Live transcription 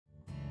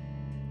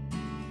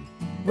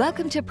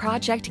Welcome to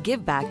Project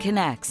Give Back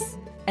Connects,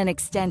 an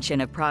extension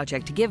of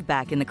Project Give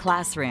Back in the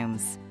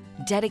classrooms,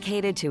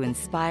 dedicated to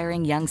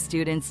inspiring young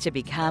students to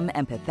become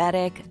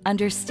empathetic,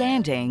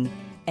 understanding,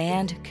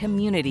 and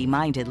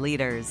community-minded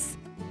leaders.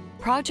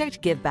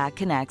 Project Give Back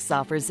Connects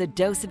offers a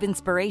dose of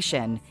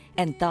inspiration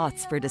and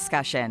thoughts for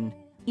discussion.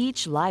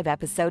 Each live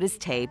episode is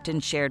taped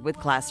and shared with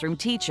classroom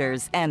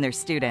teachers and their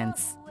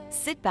students.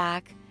 Sit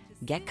back,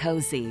 get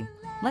cozy.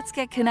 Let's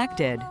get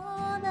connected.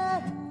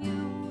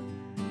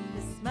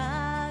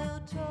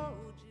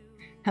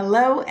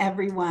 Hello,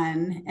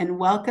 everyone, and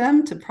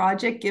welcome to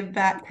Project Give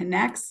Back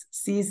Connects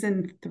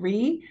Season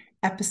 3,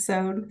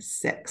 Episode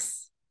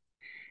 6.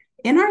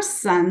 In our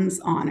son's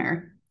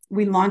honor,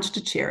 we launched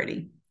a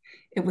charity.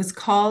 It was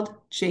called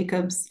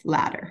Jacob's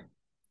Ladder.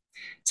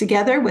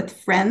 Together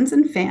with friends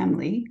and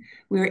family,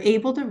 we were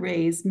able to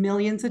raise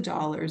millions of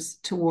dollars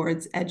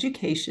towards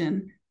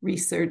education,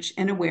 research,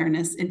 and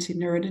awareness into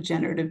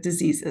neurodegenerative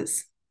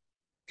diseases.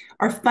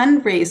 Our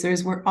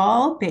fundraisers were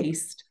all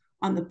based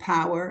on the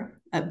power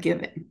of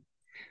giving.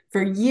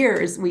 For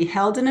years, we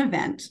held an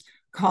event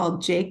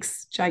called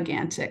Jake's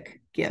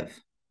Gigantic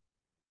Give.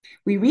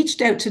 We reached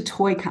out to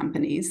toy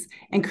companies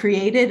and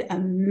created a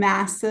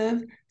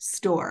massive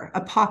store,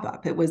 a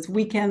pop-up. It was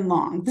weekend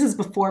long. This is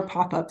before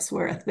pop-ups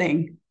were a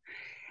thing.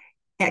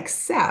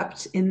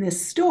 Except in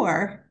this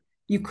store,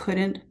 you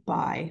couldn't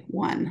buy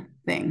one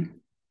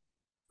thing.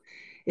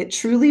 It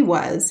truly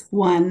was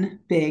one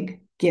big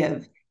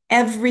give.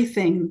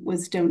 Everything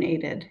was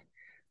donated.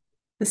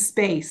 The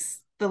space,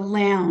 the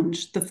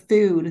lounge, the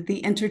food,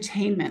 the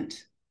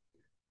entertainment.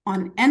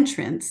 On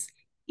entrance,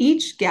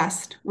 each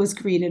guest was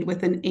greeted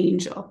with an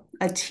angel,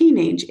 a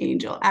teenage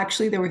angel.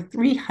 Actually, there were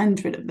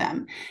 300 of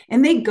them,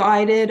 and they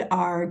guided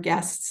our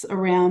guests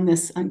around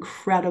this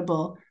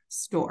incredible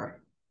store.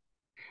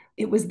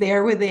 It was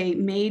there where they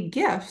made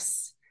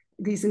gifts,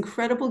 these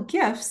incredible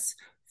gifts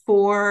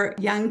for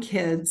young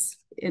kids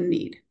in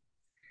need.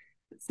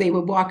 They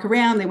would walk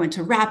around, they went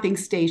to wrapping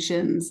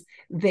stations,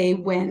 they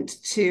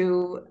went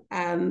to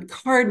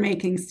card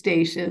making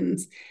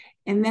stations,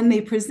 and then they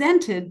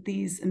presented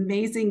these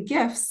amazing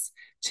gifts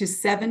to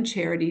 7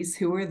 charities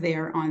who were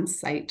there on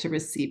site to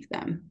receive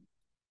them.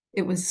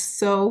 It was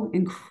so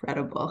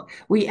incredible.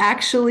 We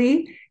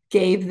actually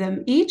gave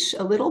them each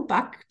a little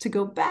buck to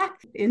go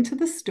back into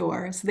the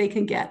store so they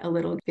can get a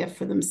little gift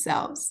for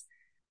themselves.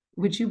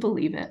 Would you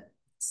believe it?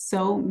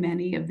 So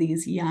many of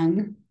these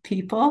young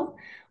people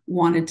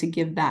wanted to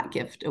give that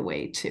gift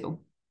away too.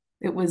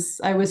 I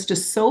was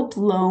just so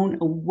blown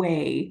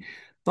away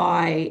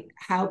by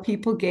how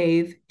people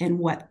gave and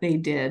what they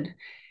did.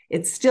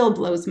 It still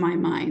blows my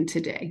mind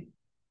today.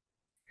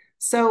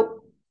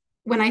 So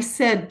when I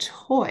said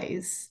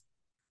toys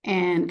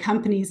and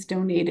companies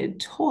donated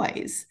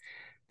toys,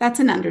 that's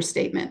an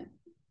understatement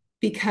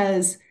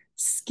because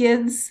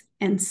skids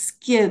and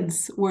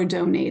skids were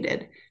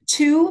donated.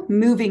 2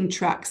 moving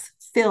trucks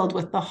filled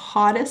with the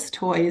hottest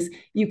toys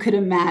you could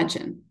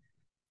imagine.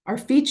 Our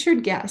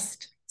featured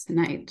guest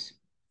tonight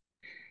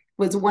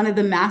was one of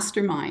the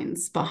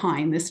masterminds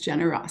behind this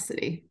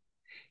generosity.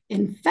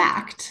 In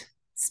fact,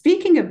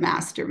 speaking of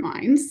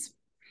masterminds,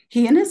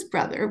 he and his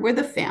brother were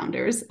the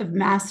founders of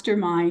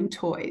Mastermind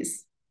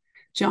Toys.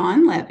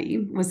 Jon Levy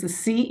was the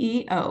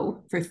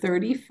CEO for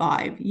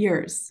 35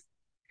 years.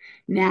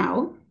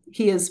 Now,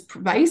 he is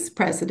Vice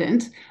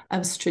President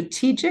of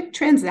Strategic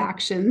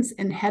Transactions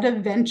and Head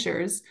of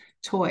Ventures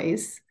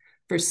Toys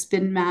for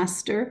Spin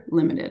Master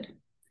Ltd.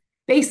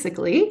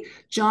 Basically,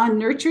 Jon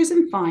nurtures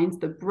and finds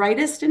the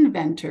brightest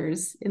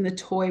inventors in the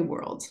toy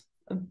world,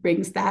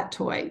 brings that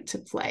toy to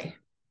play.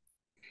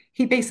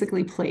 He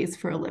basically plays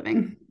for a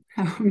living.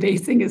 How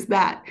amazing is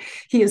that?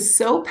 He is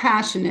so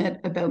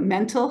passionate about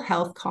mental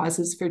health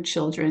causes for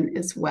children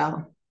as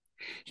well.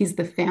 He's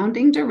the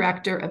founding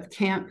director of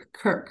Camp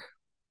Kirk,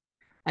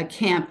 a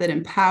camp that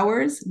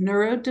empowers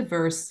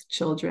neurodiverse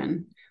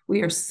children.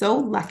 We are so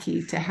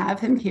lucky to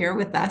have him here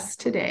with us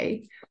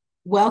today.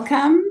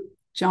 Welcome,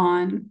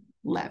 Jon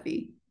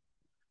Levy.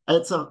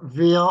 It's a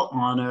real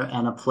honor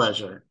and a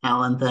pleasure.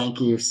 Alan, thank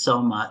you so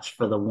much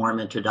for the warm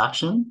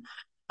introduction.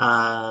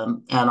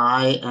 And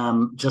I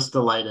am just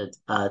delighted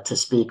to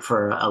speak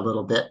for a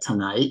little bit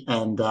tonight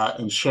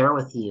and share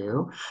with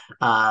you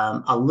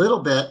a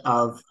little bit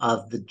of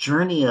the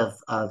journey of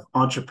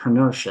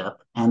entrepreneurship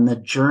and the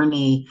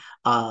journey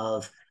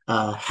of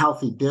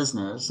healthy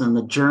business and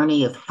the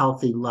journey of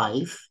healthy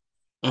life,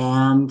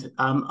 and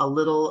a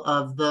little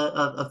of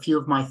a few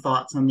of my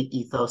thoughts on the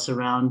ethos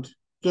around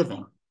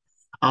giving.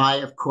 I,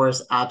 of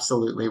course,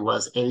 absolutely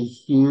was a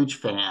huge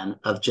fan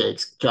of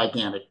Jake's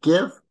Gigantic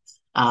Give.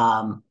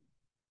 And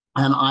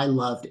I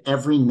loved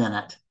every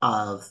minute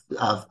of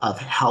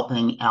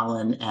helping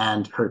Ellen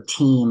and her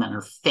team and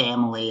her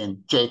family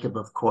and Jacob,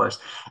 of course,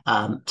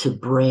 to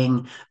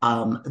bring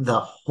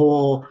the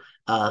whole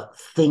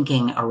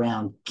thinking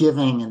around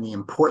giving and the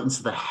importance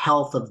of the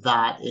health of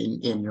that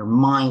in your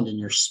mind and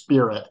your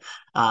spirit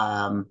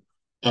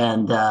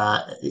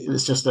it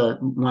was just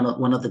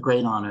one of the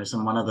great honors,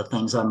 and one of the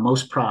things I'm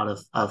most proud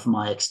of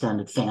my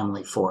extended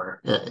family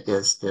for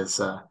is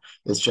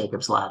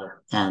Jacob's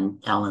Ladder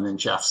and Ellen and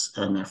Jeff's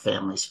and their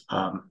families'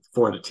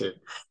 fortitude.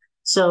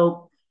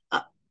 So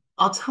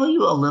I'll tell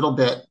you a little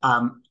bit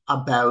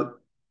about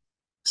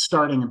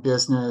starting a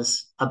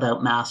business,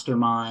 about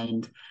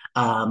Mastermind,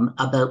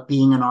 about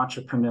being an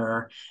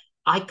entrepreneur.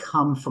 I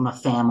come from a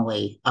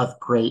family of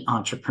great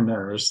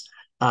entrepreneurs.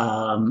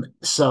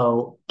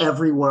 So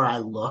everywhere I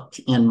looked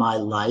in my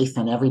life,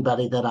 and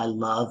everybody that I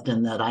loved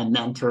and that I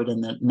mentored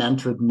and that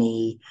mentored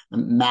me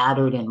and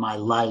mattered in my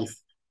life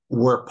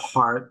were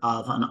part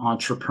of an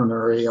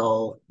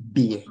entrepreneurial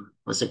being.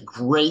 It was a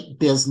great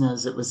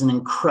business. It was an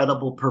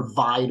incredible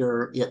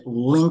provider. It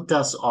linked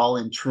us all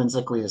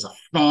intrinsically as a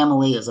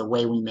family, as a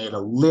way we made a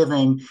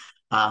living.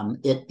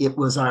 It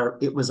was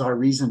our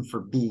reason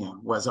for being,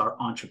 was our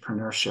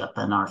entrepreneurship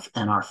and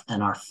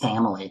our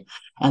family.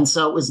 And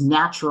so it was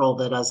natural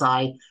that as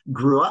I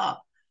grew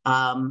up,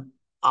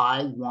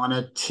 I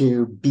wanted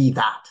to be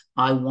that.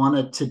 I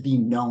wanted to be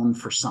known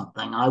for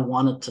something. I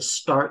wanted to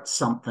start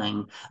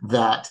something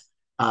that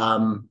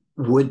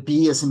would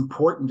be as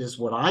important as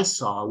what I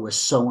saw was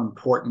so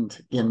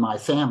important in my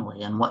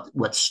family, and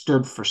what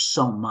stood for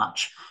so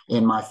much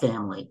in my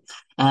family.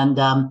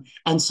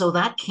 And so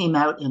that came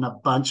out in a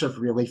bunch of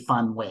really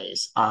fun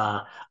ways.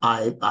 I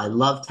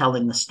love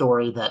telling the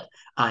story that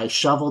I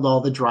shoveled all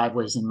the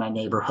driveways in my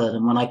neighborhood,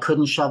 and when I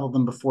couldn't shovel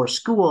them before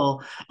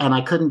school, and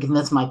I couldn't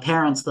convince my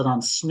parents that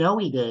on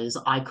snowy days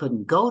I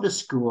couldn't go to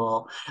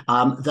school,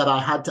 that I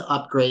had to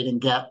upgrade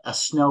and get a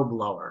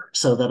snowblower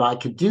so that I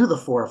could do the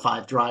 4 or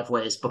 5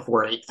 driveways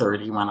before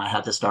 8:30 when I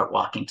had to start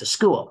walking to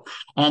school.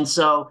 And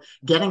so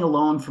getting a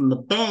loan from the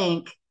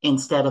bank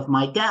instead of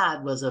my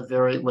dad was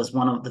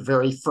one of the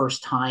very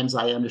first times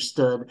I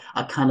understood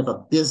a kind of a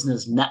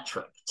business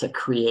metric to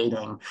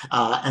creating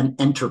an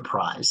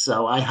enterprise.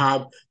 So I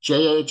had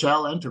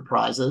JHL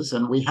Enterprises,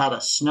 and we had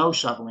a snow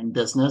shoveling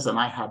business, and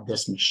I had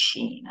this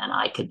machine, and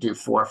I could do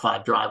 4 or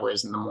 5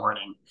 driveways in the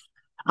morning.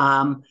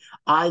 I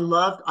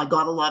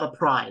got a lot of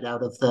pride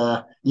out of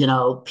the,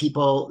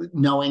 people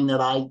knowing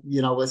that I,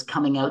 was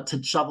coming out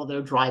to shovel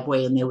their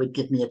driveway, and they would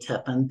give me a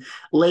tip. And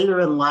later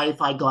in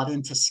life, I got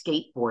into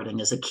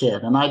skateboarding as a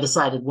kid, and I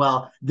decided,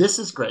 well, this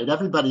is great.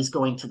 Everybody's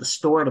going to the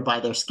store to buy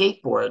their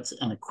skateboards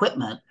and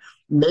equipment.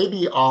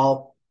 Maybe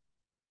I'll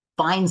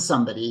find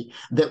somebody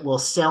that will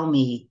sell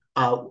me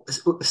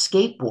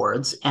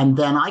skateboards, and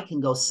then I can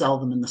go sell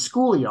them in the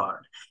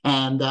schoolyard.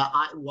 And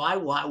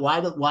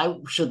why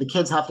should the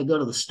kids have to go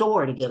to the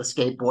store to get a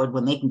skateboard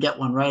when they can get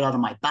one right out of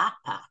my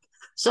backpack?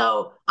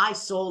 So I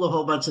sold a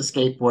whole bunch of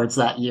skateboards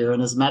that year.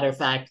 And as a matter of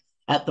fact,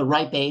 at the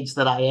ripe age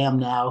that I am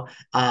now,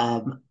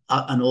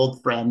 an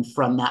old friend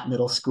from that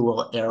middle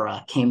school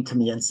era came to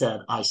me and said,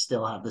 I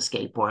still have the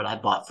skateboard I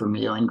bought from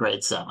you in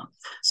grade 7.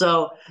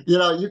 So,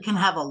 you can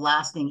have a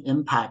lasting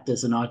impact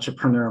as an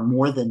entrepreneur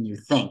more than you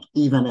think,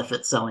 even if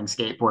it's selling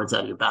skateboards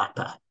out of your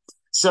backpack.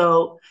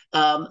 So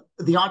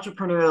the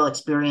entrepreneurial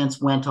experience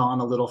went on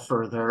a little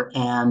further,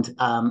 and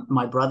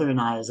my brother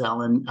and I, as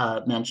Ellen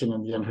mentioned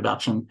in the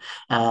introduction,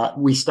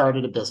 we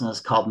started a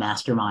business called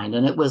Mastermind,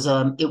 and it was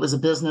a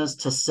business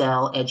to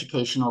sell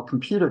educational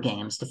computer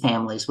games to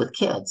families with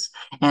kids.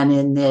 And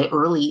in the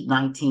early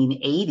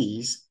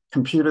 1980s,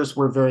 computers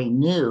were very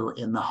new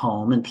in the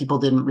home, and people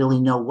didn't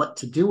really know what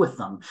to do with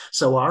them.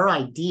 So our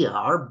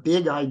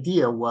big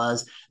idea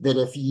was that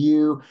if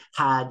you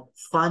had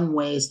fun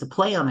ways to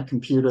play on a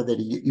computer, that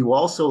you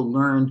also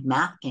learned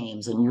math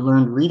games, and you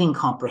learned reading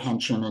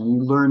comprehension, and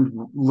you learned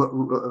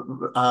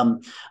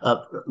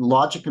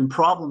logic and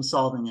problem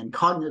solving and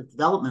cognitive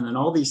development and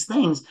all these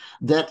things,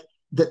 that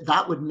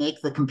would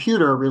make the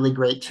computer a really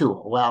great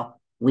tool. Well,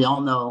 we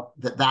all know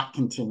that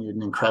continued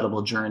an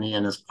incredible journey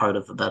and is part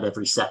of about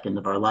every second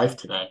of our life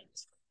today.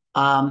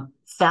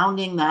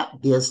 Founding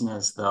that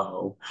business,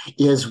 though,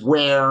 is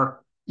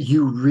where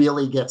you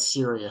really get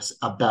serious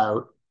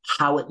about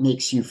how it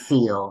makes you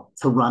feel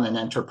to run an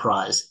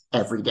enterprise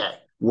every day.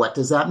 What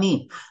does that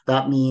mean?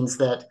 That means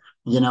that,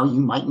 you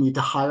might need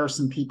to hire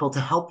some people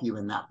to help you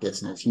in that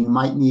business. You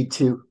might need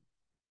to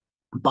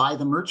buy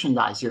the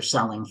merchandise you're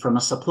selling from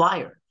a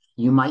supplier.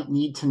 You might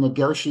need to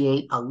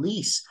negotiate a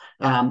lease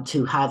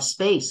to have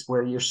space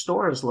where your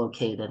store is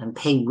located and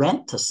pay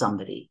rent to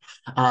somebody.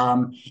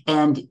 And,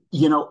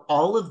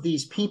 all of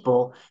these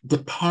people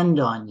depend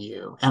on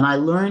you. And I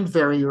learned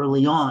very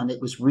early on,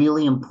 it was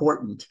really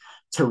important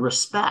to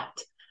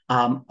respect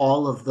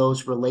all of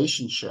those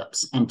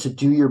relationships and to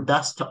do your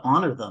best to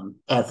honor them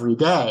every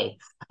day.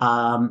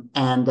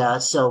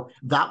 So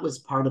that was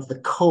part of the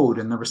code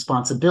and the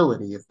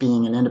responsibility of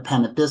being an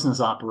independent business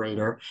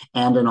operator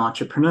and an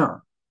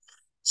entrepreneur.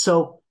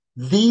 So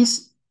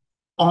these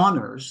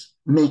honors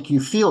make you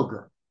feel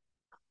good.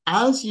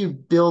 As you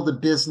build a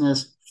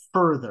business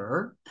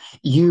further,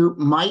 you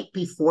might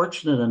be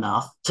fortunate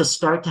enough to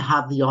start to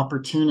have the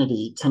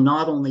opportunity to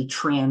not only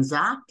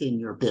transact in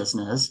your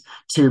business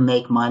to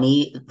make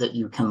money that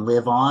you can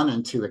live on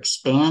and to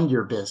expand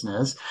your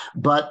business,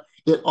 but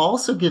it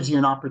also gives you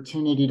an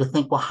opportunity to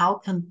think, well, how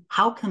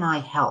can I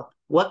help?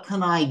 What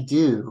can I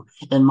do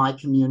in my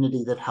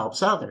community that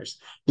helps others?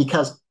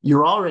 Because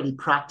you're already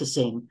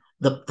practicing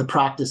the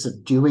practice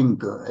of doing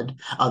good,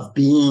 of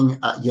being,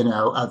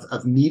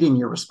 of meeting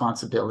your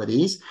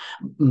responsibilities.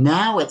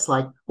 Now it's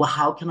like, well,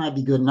 how can I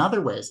be good in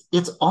other ways?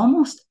 It's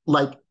almost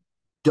like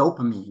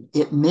dopamine.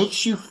 It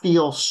makes you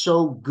feel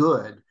so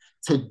good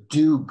to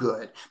do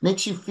good,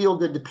 makes you feel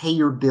good to pay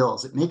your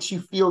bills. It makes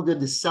you feel good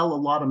to sell a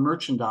lot of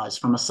merchandise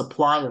from a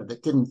supplier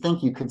that didn't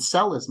think you could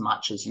sell as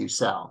much as you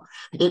sell.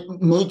 It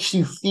makes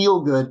you feel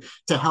good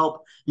to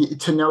help,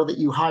 to know that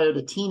you hired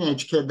a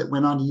teenage kid that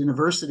went on to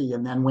university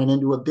and then went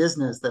into a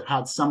business that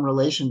had some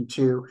relation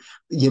to,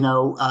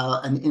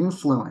 an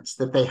influence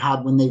that they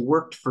had when they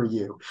worked for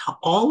you.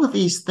 All of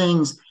these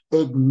things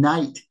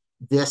ignite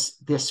this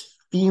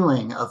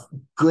feeling of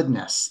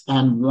goodness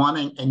and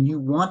you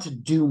want to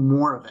do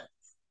more of it.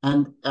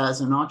 And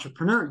as an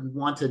entrepreneur, you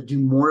want to do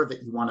more of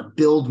it. You want to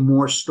build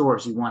more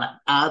stores. You want to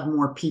add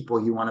more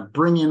people. You want to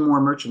bring in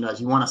more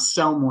merchandise. You want to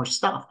sell more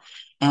stuff.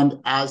 And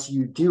as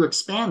you do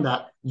expand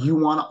that, you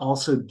want to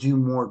also do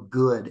more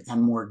good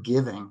and more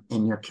giving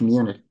in your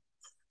community.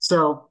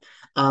 So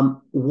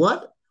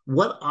what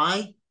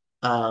I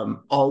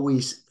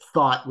always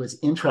thought was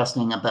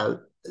interesting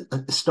about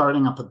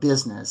starting up a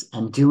business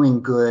and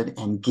doing good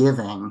and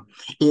giving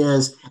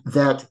is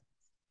that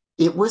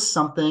it was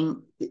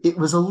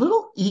a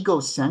little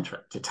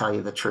egocentric, to tell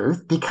you the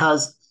truth,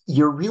 because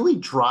you're really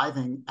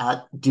driving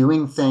at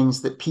doing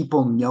things that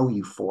people know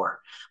you for.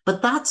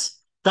 But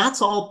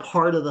that's all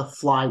part of the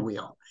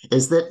flywheel,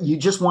 is that you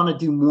just want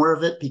to do more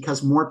of it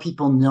because more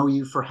people know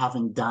you for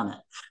having done it.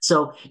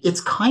 So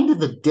it's kind of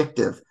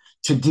addictive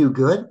to do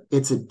good.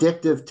 It's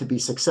addictive to be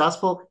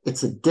successful.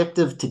 It's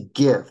addictive to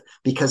give,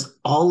 because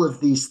all of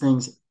these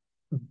things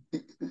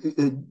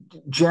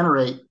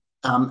generate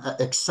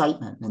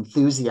excitement and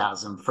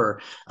enthusiasm for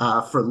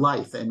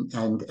life, and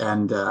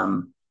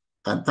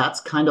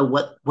that's kind of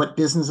what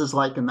business is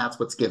like, and that's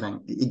what's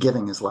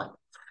giving is like.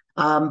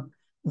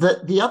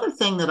 The other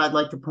thing that I'd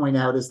like to point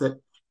out is that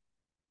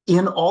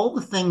in all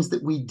the things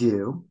that we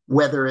do,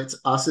 whether it's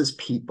us as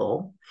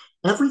people,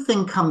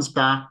 everything comes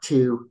back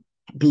to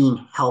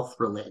being health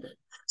related.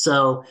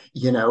 So,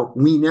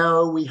 we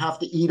know we have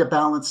to eat a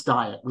balanced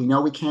diet. We know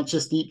we can't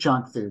just eat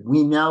junk food.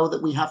 We know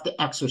that we have to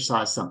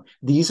exercise some.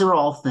 These are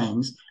all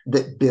things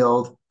that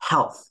build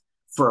health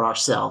for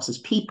ourselves as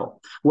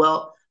people.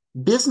 Well,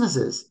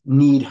 businesses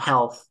need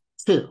health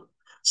too.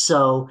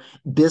 So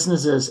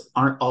businesses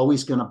aren't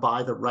always going to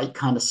buy the right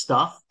kind of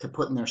stuff to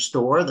put in their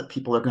store that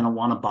people are going to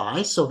want to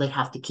buy. So they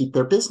have to keep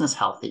their business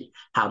healthy.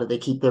 How do they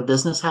keep their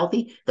business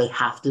healthy? They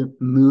have to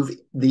move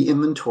the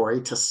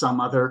inventory to some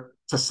other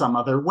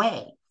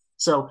way.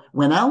 So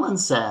when Ellen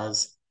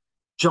says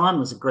Jon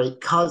was a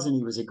great cousin,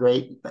 he was a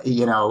great,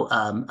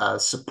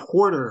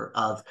 supporter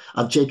of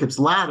Jacob's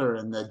Ladder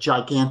and the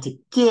gigantic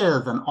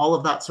give and all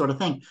of that sort of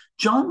thing,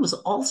 Jon was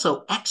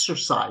also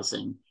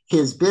exercising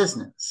his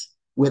business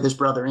with his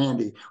brother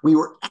Andy. We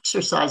were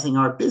exercising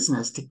our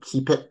business to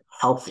keep it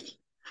healthy.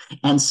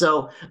 And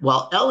so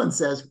while Ellen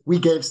says we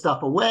gave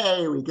stuff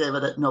away, we gave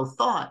it no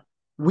thought,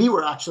 we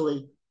were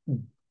actually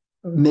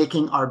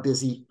making our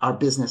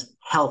business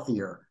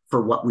healthier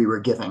for what we were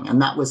giving.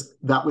 And that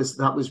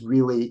was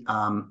really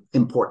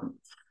important.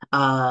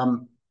 I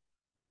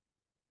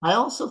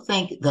also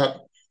think that,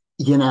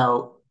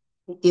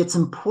 it's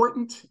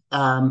important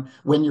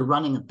when you're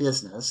running a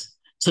business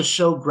to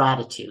show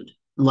gratitude,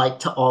 like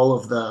to all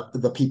of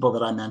the people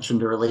that I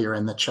mentioned earlier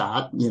in the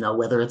chat,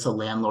 whether it's a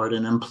landlord,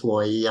 an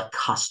employee, a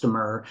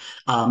customer,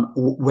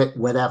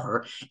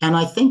 whatever. And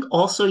I think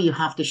also you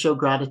have to show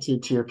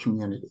gratitude to your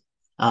community.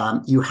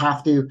 You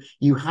have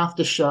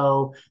to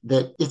show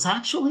that it's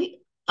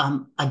actually,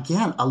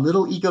 again, a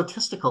little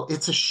egotistical.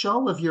 It's a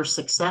show of your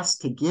success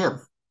to give.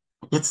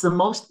 It's the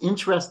most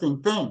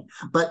interesting thing.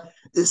 But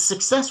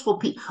successful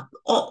people,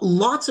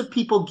 lots of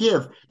people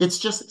give. It's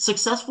just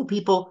successful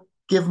people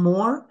give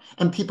more,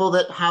 and people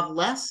that have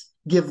less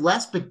give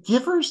less. But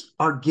givers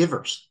are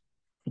givers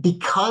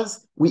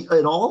because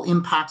it all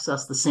impacts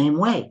us the same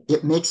way.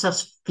 It makes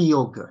us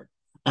feel good.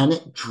 And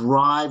it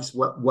drives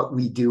what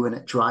we do, and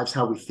it drives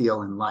how we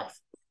feel in life.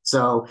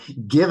 So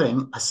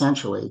giving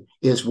essentially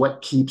is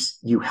what keeps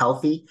you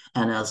healthy.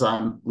 And as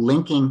I'm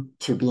linking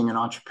to being an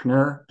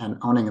entrepreneur and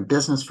owning a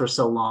business for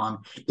so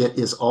long, it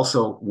is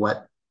also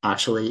what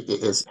actually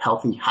is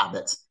healthy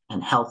habits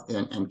and health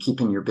and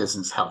keeping your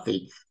business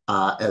healthy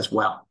as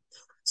well.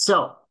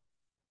 So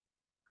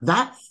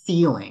that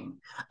feeling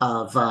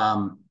of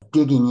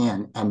digging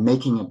in and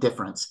making a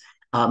difference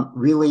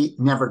really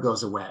never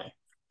goes away.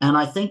 And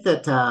I think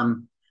that,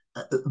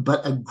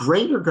 but a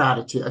greater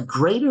gratitude, a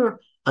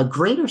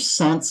greater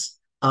sense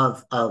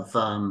of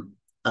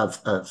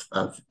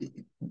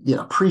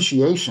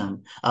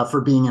appreciation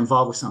for being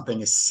involved with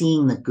something is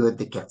seeing the good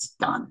that gets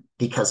done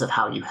because of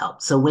how you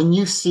help. So when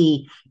you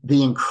see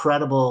the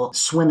incredible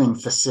swimming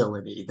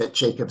facility that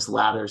Jacob's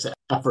Ladder's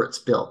efforts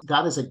built,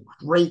 that is a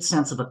great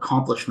sense of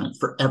accomplishment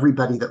for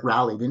everybody that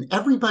rallied. And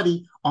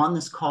everybody on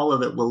this call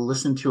that will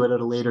listen to it at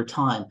a later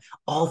time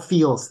all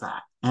feels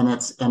that. And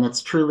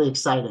it's truly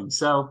exciting.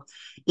 So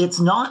it's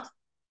not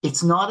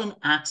an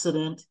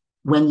accident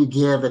when you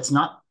give. It's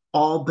not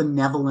all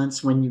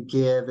benevolence when you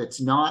give.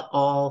 It's not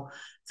all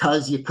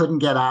because you couldn't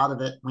get out of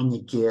it when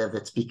you give.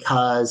 It's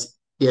because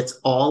it's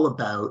all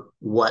about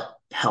what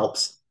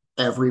helps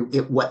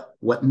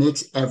what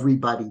makes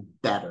everybody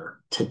better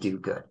to do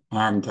good.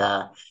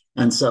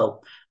 And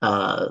so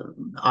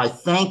I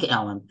thank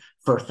Ellen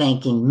for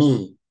thanking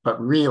me,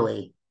 but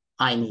really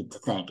I need to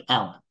thank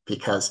Ellen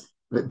because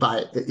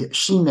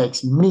she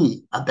makes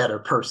me a better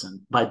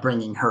person by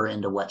bringing her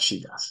into what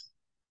she does.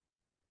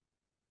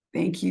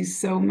 Thank you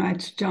so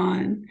much,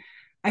 Jon.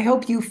 I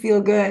hope you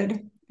feel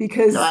good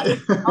because you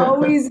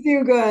always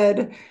do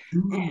good.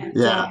 And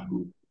yeah.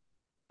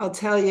 I'll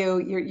tell you,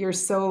 you're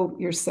so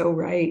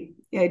right.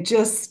 Yeah,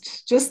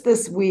 just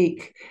this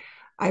week,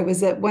 I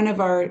was at one of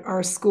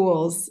our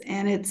schools,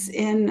 and it's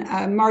in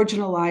a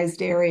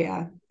marginalized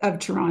area of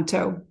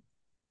Toronto.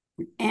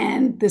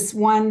 And this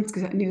one,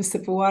 I need a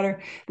sip of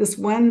water. This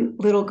one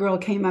little girl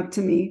came up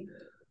to me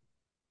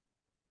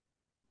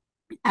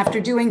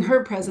after doing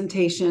her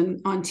presentation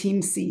on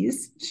Team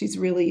C's. She's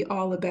really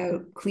all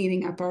about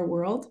cleaning up our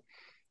world.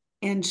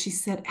 And she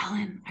said,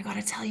 "Ellen, I got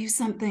to tell you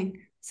something." I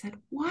said,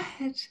 "What?"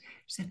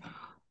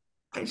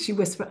 She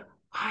whispered,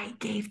 "I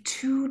gave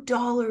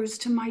 $2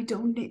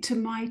 to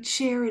my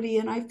charity,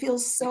 and I feel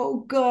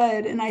so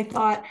good." And I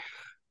thought,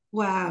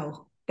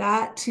 wow,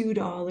 that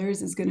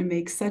 $2 is going to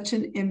make such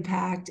an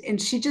impact. And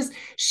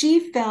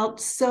she felt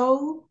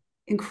so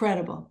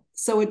incredible.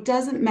 So it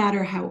doesn't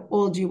matter how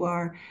old you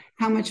are,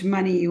 how much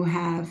money you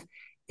have.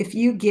 If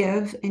you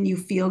give and you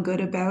feel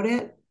good about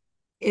it,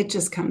 it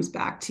just comes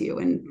back to you.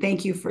 And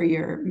thank you for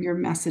your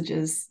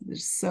messages. They're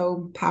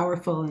so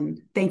powerful.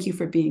 And thank you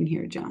for being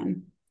here,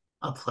 Jon.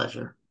 A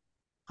pleasure.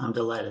 I'm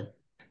delighted.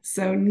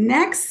 So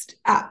next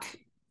up,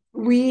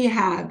 we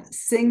have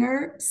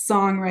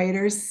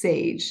singer-songwriter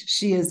Sage.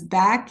 She is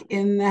back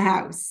in the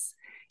house.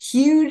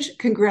 Huge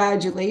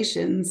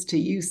congratulations to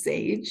you,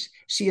 Sage.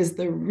 She is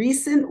the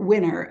recent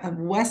winner of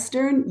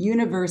Western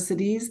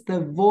University's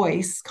The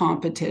Voice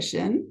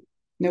competition.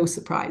 No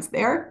surprise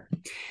there.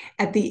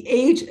 At the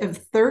age of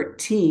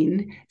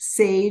 13,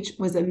 Sage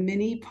was a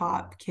mini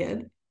pop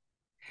kid.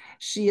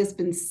 She has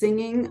been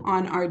singing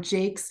on our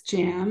Jake's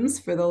Jams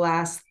for the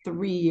last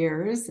 3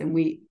 years, and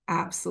we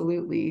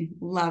absolutely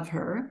love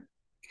her.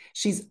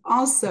 She's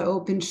also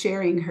been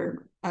sharing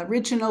her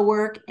original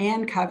work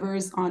and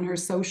covers on her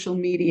social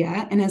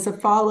media and has a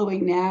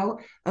following now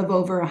of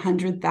over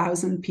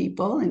 100,000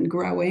 people and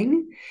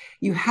growing.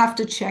 You have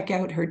to check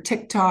out her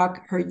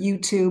TikTok, her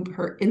YouTube,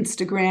 her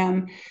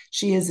Instagram.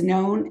 She is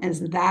known as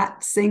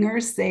That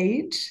Singer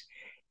Sage.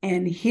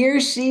 And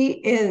here she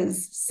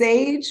is.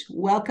 Sage,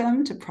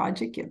 welcome to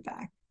Project Give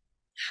Back.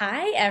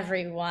 Hi,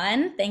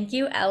 everyone. Thank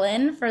you,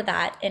 Ellen, for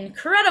that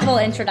incredible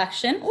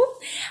introduction.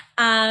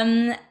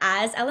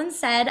 As Ellen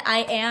said,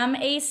 I am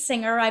a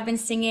singer. I've been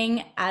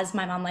singing, as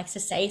my mom likes to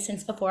say,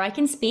 since before I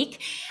can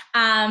speak.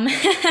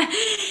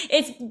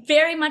 It's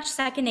very much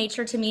second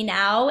nature to me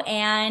now,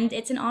 and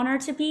it's an honor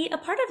to be a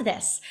part of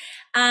this.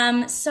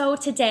 So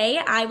today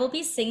I will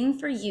be singing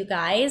for you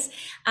guys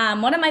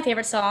one of my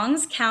favorite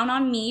songs, Count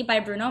on Me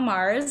by Bruno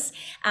Mars.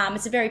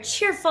 It's a very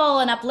cheerful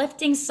and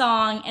uplifting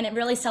song, and it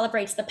really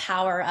celebrates the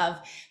power of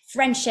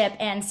friendship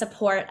and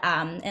support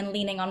and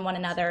leaning on one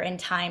another in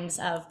times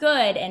of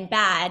good and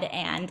bad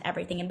and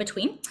everything in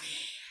between.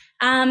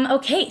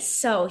 Okay,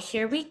 so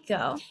here we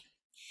go.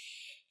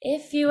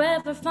 If you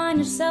ever find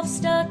yourself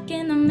stuck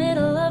in the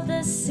middle of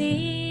the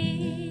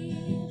sea,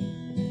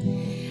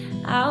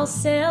 I'll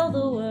sail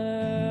the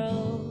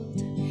world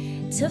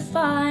to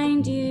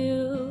find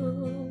you.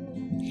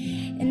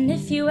 And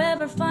if you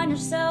ever find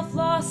yourself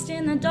lost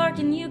in the dark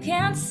and you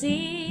can't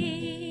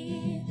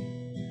see,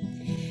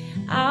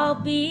 I'll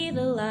be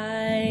the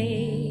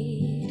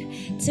light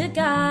to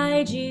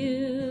guide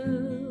you.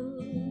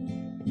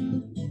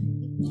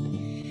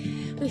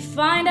 We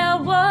find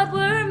out what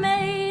we're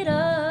made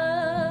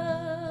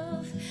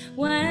of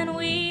when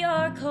we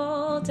are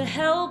called to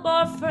help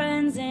our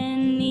friends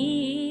in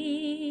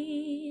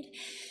need.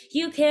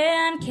 You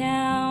can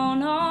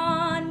count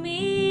on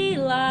me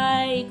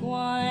like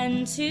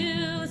 1,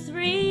 2,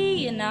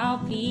 3, and I'll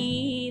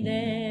be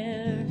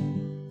there.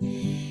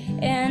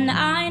 And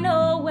I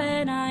know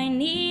when I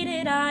need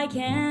it, I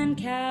can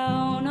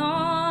count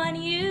on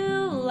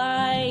you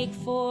like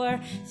 4,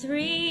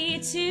 3,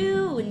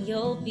 2, and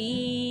you'll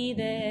be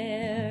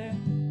there.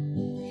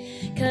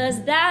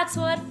 'Cause that's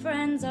what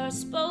friends are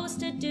supposed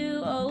to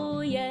do,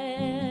 oh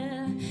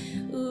yeah.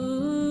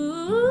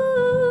 Ooh,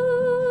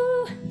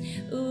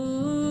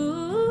 ooh,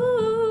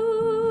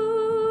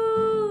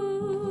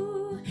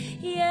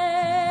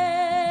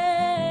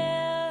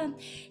 yeah.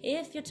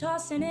 If you're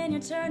tossing and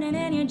you're turning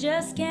and you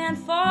just can't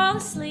fall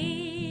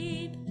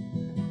asleep,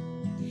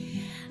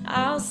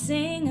 I'll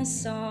sing a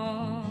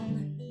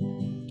song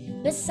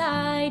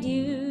beside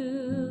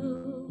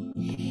you.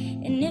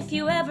 And if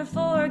you ever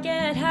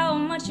forget how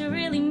much you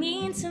really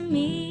mean to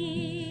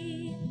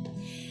me,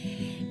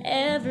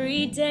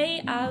 every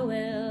day I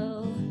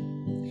will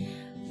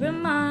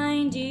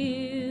remind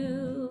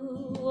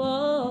you.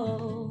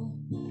 Oh,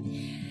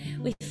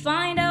 we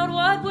find out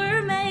what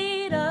we're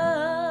made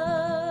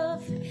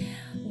of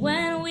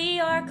when we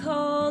are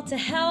called to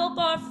help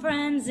our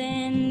friends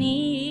in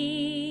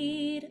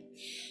need.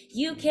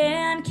 You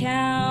can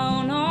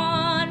count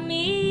on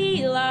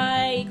me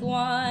like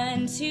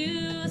 1,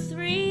 2,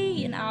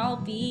 3, and I'll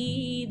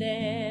be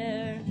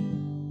there.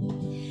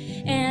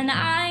 And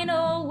I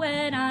know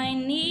when I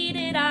need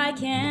it, I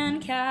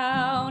can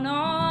count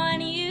on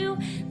you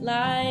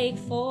like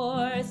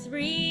 4,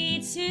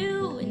 3,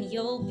 2, and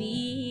you'll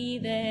be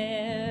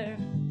there.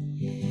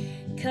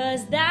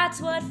 'Cause that's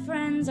what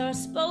friends are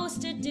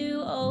supposed to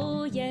do,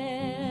 oh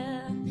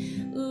yeah.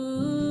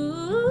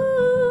 Ooh,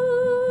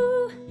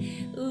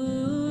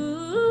 ooh,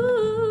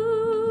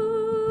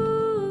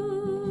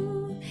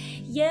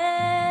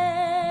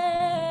 yeah.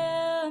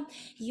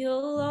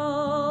 You'll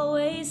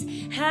always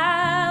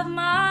have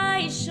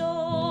my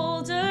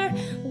shoulder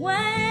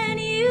when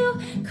you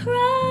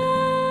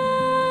cry.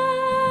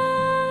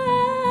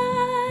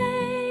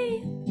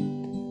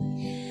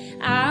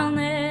 I'll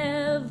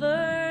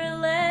never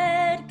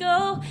let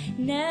go,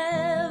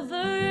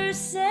 never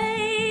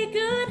say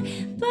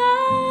goodbye.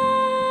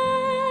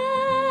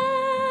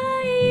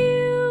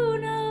 You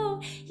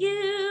know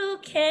you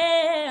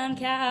can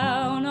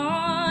count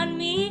on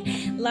me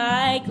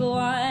like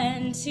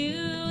 1,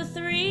 2,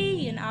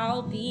 3, and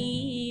I'll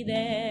be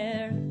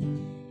there.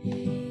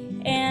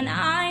 And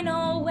I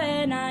know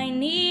when I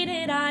need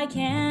it, I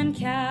can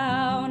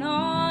count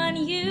on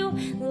you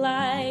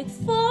like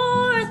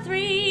 4,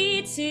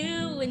 3,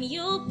 2, and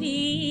you'll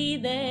be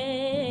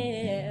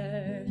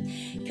there.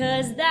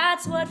 'Cause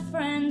that's what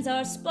friends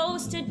are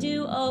supposed to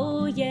do,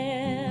 oh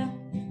yeah.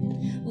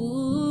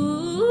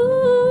 Ooh,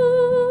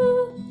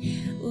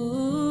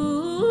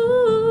 ooh,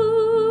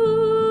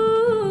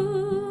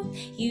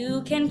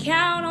 you can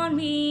count on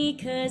me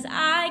 'cause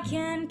I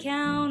can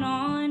count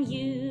on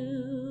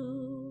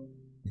you.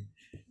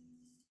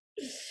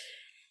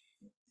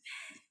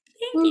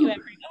 Thank you,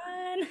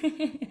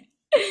 everyone.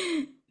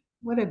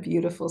 What a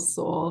beautiful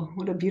soul.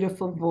 What a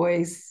beautiful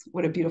voice.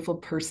 What a beautiful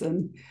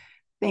person.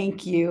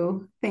 Thank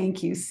you.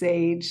 Thank you,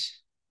 Sage.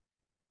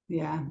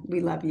 Yeah,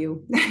 we love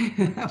you.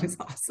 That was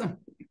awesome.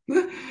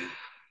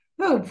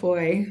 Oh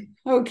boy.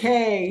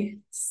 Okay.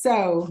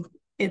 So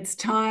it's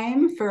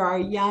time for our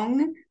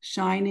young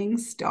shining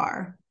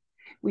star.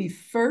 We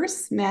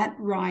first met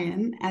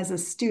Ryann as a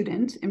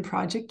student in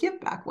Project Give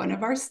Back, one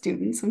of our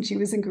students when she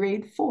was in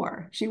grade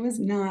 4. She was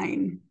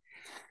 9.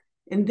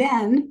 And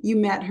then you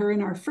met her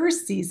in our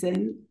first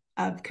season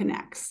of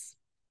Connects.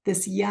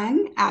 This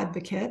young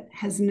advocate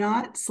has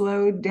not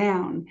slowed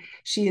down.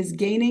 She is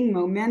gaining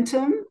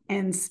momentum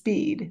and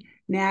speed.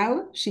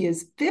 Now she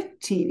is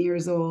 15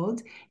 years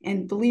old,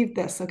 and believe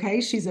this, okay?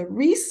 She's a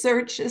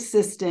research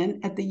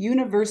assistant at the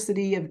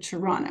University of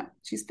Toronto.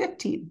 She's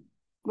 15.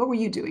 What were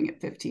you doing at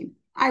 15?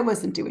 I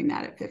wasn't doing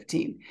that at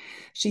 15.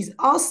 She's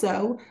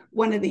also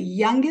one of the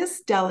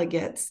youngest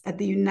delegates at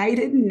the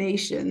United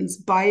Nations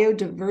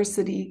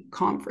Biodiversity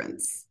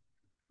Conference.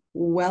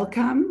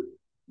 Welcome,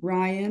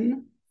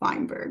 Ryann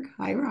Fineberg.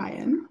 Hi,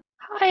 Ryann.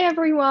 Hi,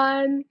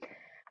 everyone.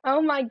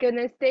 Oh my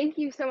goodness. Thank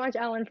you so much,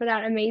 Ellen, for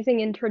that amazing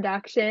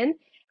introduction.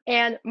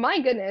 And my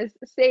goodness,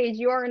 Sage,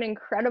 you are an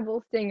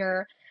incredible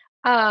singer.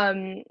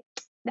 That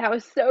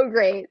was so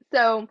great.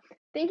 So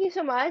thank you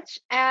so much.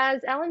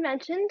 As Ellen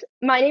mentioned,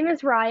 my name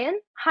is Ryann.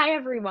 Hi,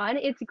 everyone.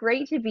 It's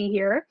great to be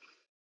here.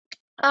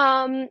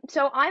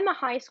 So I'm a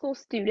high school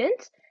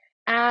student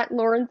at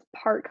Lawrence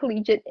Park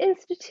Collegiate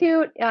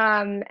Institute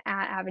at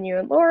Avenue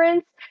and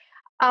Lawrence.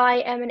 I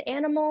am an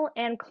animal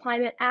and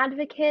climate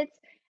advocate,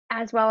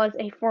 as well as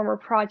a former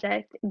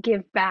Project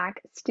Give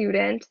Back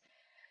student.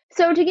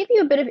 So to give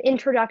you a bit of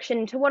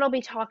introduction to what I'll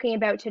be talking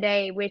about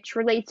today, which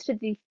relates to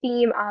the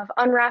theme of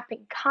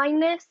unwrapping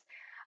kindness,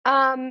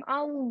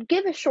 I'll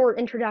give a short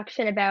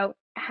introduction about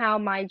how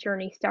my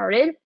journey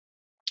started.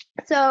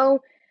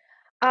 So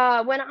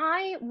when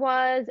I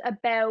was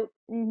about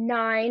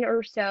 9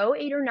 or so,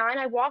 8 or 9,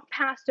 I walked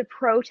past a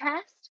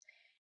protest,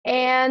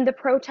 and the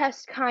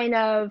protest kind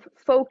of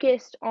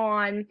focused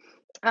on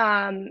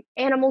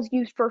animals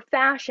used for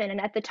fashion. And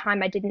at the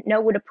time, I didn't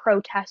know what a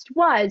protest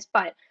was,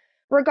 but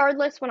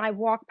regardless, when I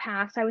walked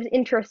past, I was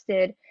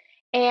interested.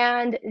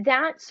 And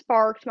that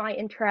sparked my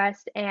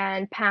interest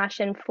and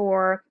passion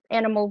for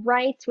animal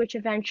rights, which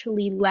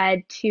eventually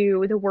led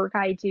to the work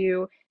I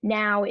do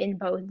now in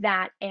both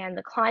that and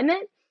the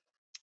climate.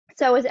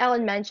 So as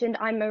Ellen mentioned,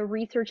 I'm a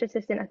research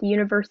assistant at the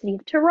University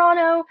of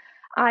Toronto.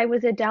 I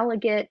was a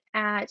delegate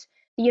at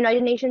the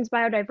United Nations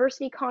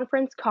Biodiversity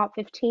Conference,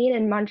 COP15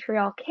 in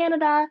Montreal,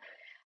 Canada.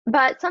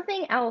 But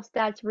something else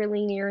that's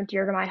really near and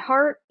dear to my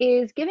heart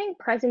is giving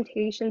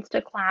presentations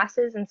to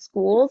classes and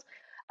schools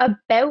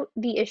about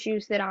the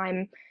issues that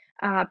I'm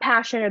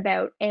passionate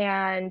about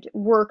and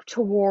work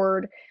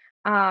toward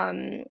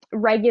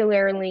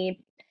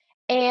regularly.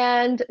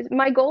 And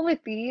my goal with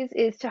these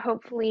is to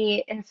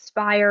hopefully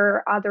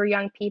inspire other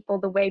young people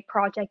the way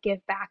Project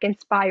Give Back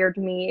inspired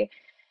me.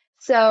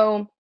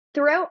 So,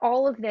 throughout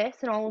all of this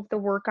and all of the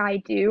work I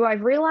do,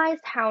 I've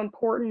realized how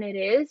important it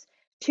is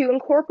to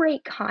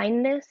incorporate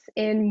kindness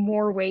in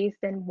more ways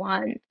than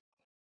one.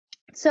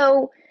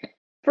 So,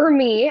 for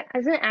me,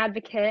 as an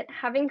advocate,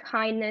 having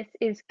kindness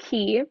is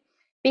key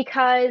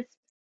because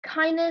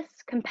kindness,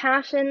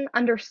 compassion,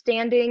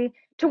 understanding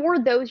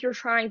toward those you're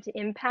trying to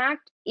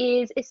impact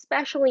is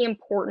especially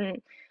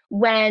important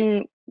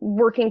when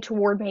working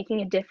toward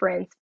making a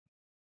difference.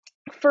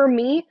 For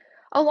me,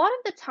 a lot of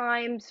the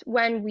times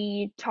when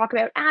we talk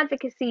about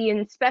advocacy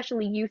and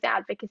especially youth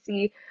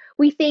advocacy,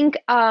 we think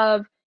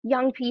of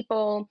young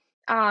people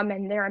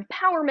and their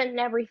empowerment and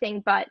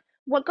everything. But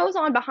what goes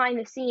on behind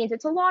the scenes,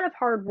 it's a lot of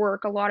hard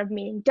work, a lot of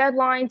meeting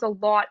deadlines, a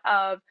lot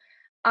of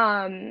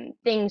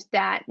things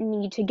that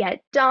need to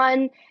get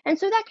done. And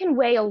so that can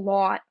weigh a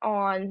lot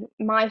on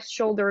my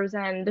shoulders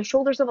and the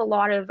shoulders of a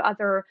lot of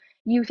other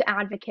youth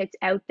advocates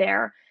out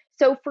there.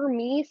 So for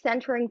me,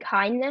 centering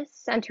kindness,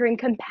 centering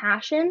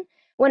compassion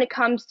when it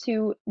comes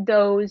to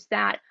those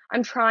that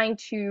I'm trying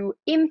to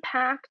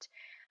impact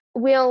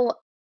will,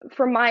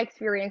 from my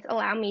experience,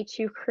 allow me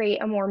to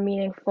create a more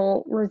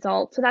meaningful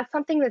result. So that's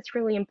something that's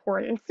really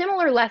important. And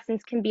similar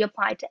lessons can be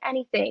applied to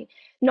anything,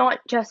 not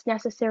just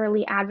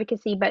necessarily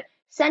advocacy, but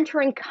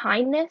centering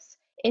kindness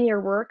in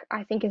your work,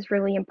 I think is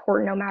really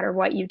important no matter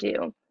what you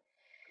do.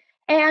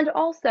 And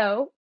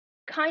also,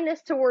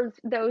 kindness towards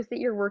those that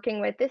you're working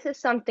with. This is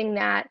something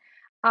that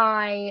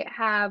I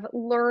have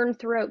learned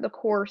throughout the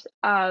course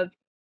of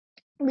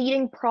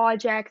leading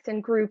projects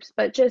and groups,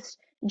 but just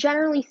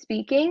generally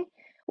speaking,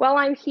 while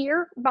I'm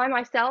here by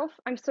myself,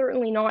 I'm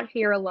certainly not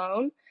here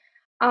alone.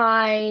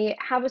 I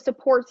have a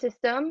support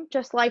system,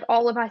 just like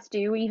all of us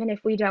do, even if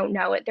we don't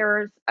know it.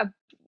 There's a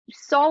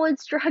solid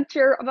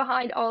structure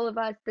behind all of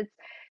us that's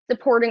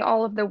supporting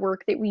all of the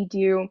work that we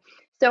do.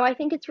 So I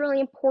think it's really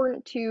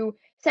important to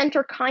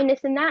center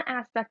kindness in that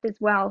aspect as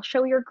well.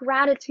 Show your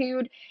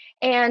gratitude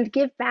and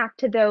give back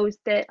to those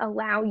that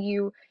allow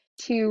you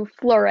to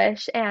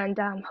flourish, and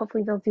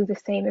hopefully they'll do the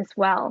same as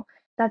well.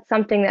 That's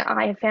something that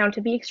I have found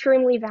to be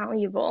extremely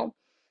valuable.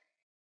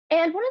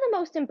 And one of the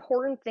most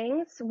important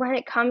things when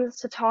it comes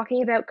to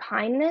talking about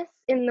kindness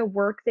in the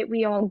work that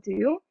we all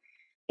do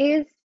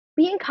is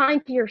being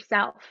kind to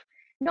yourself,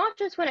 not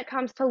just when it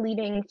comes to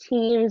leading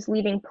teams,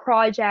 leading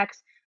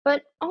projects,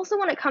 but also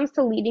when it comes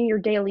to leading your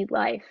daily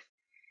life.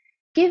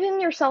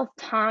 Giving yourself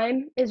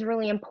time is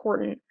really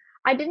important.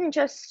 I didn't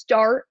just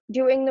start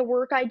doing the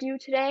work I do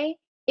today.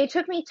 It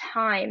took me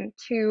time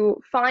to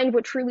find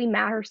what truly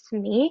matters to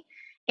me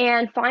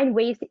and find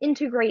ways to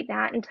integrate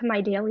that into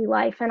my daily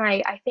life. And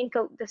I think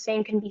the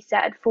same can be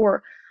said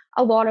for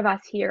a lot of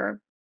us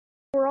here.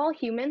 We're all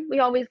human. We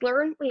always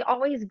learn, we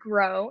always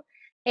grow,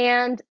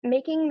 and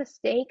making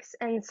mistakes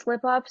and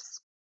slip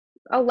ups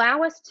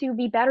allow us to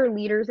be better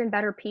leaders and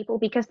better people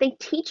because they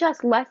teach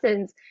us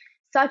lessons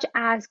such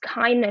as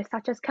kindness,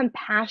 such as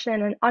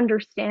compassion and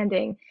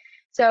understanding.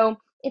 So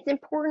it's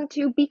important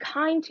to be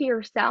kind to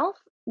yourself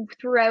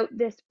throughout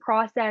this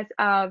process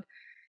of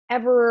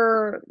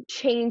ever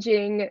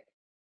changing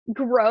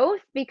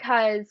growth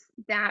because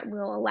that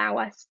will allow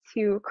us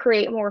to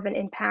create more of an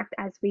impact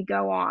as we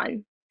go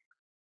on.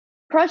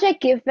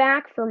 Project Give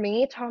Back for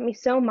me taught me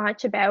so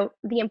much about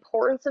the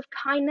importance of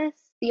kindness,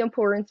 the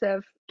importance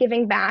of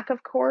giving back,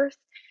 of course.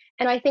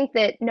 And I think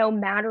that no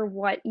matter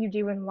what you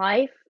do in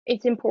life,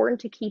 it's important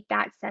to keep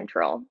that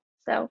central.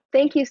 So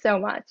thank you so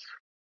much.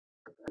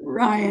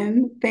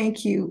 Ryann,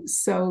 thank you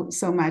so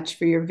much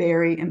for your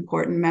very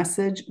important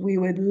message. We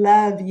would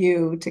love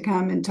you to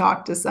come and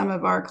talk to some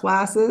of our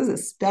classes,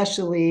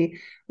 especially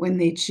when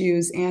they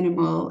choose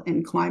animal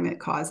and climate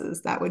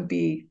causes. That would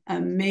be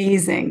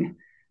amazing.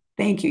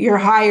 Thank you. You're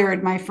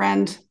hired, my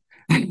friend.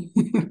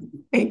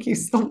 Thank you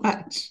so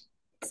much.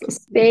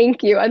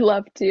 Thank you. I'd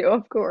love to,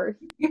 of course.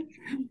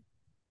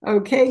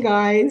 Okay,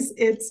 guys,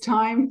 it's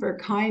time for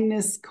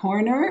Kindness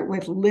Corner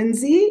with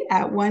Lindsay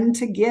at One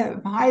to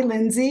Give. Hi,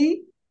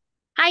 Lindsay.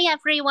 Hi,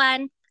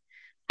 everyone.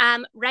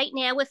 Right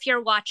now, if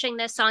you're watching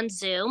this on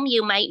Zoom,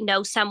 you might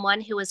know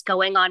someone who is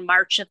going on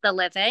March of the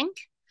Living.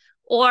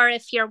 Or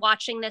if you're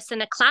watching this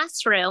in a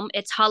classroom,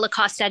 it's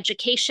Holocaust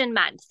Education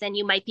Month, and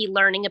you might be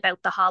learning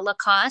about the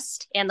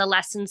Holocaust and the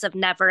lessons of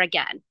never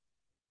again.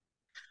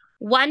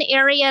 One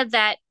area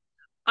that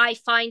I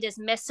find is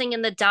missing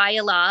in the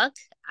dialogue,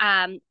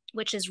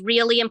 which is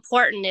really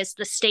important, is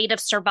the state of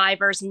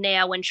survivors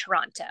now in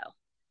Toronto.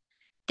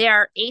 There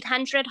are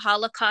 800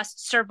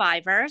 Holocaust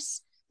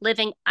survivors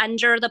living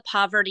under the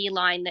poverty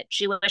line that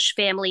Jewish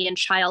Family and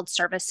Child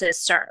Services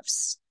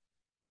serves.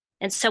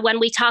 And so when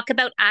we talk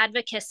about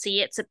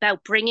advocacy, it's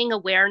about bringing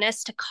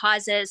awareness to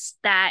causes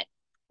that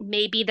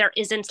maybe there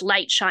isn't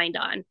light shined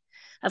on.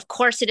 Of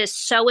course, it is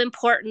so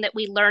important that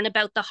we learn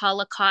about the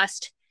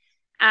Holocaust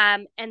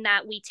and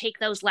that we take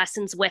those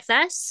lessons with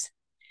us.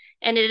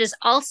 And it is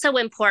also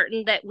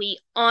important that we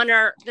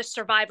honor the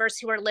survivors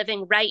who are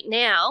living right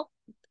now,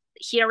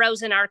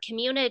 heroes in our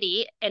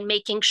community, and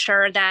making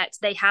sure that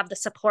they have the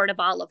support of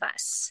all of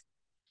us.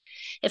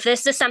 If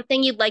this is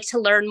something you'd like to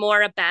learn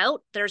more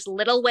about, there's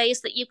little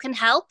ways that you can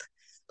help,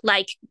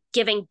 like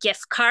giving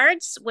gift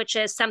cards, which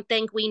is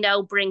something we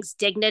know brings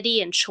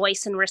dignity and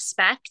choice and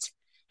respect.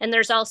 And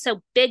there's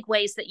also big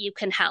ways that you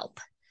can help.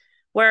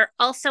 We're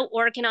also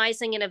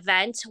organizing an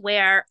event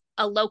where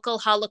a local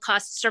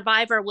Holocaust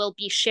survivor will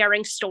be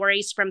sharing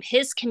stories from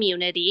his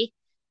community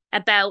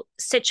about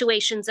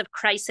situations of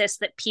crisis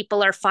that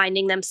people are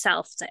finding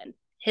themselves in.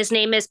 His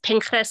name is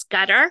Pinchas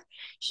Gutter.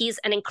 He's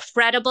an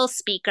incredible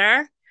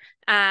speaker.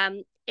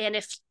 And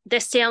if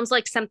this sounds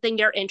like something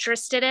you're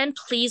interested in,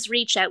 please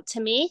reach out to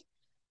me.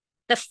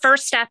 The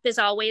first step is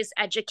always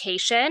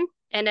education.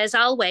 And as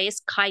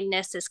always,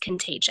 kindness is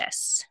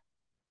contagious.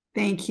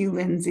 Thank you,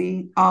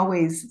 Lindsay.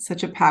 Always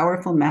such a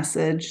powerful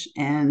message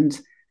and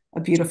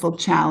a beautiful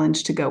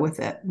challenge to go with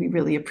it. We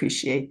really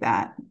appreciate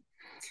that.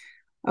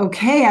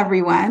 Okay,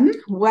 everyone.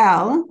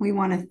 Well, we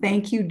want to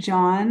thank you,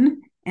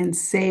 Jon and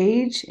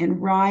Sage and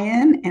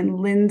Ryann and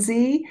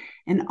Lindsay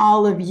and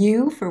all of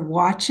you for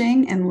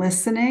watching and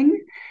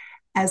listening.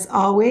 As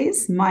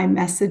always, my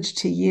message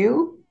to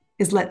you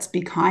is let's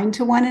be kind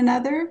to one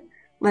another.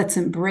 Let's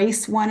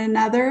embrace one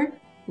another.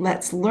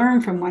 Let's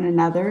learn from one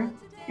another.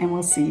 And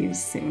we'll see you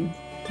soon.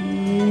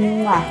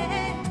 Mwah.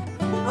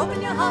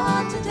 Open your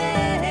heart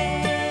today.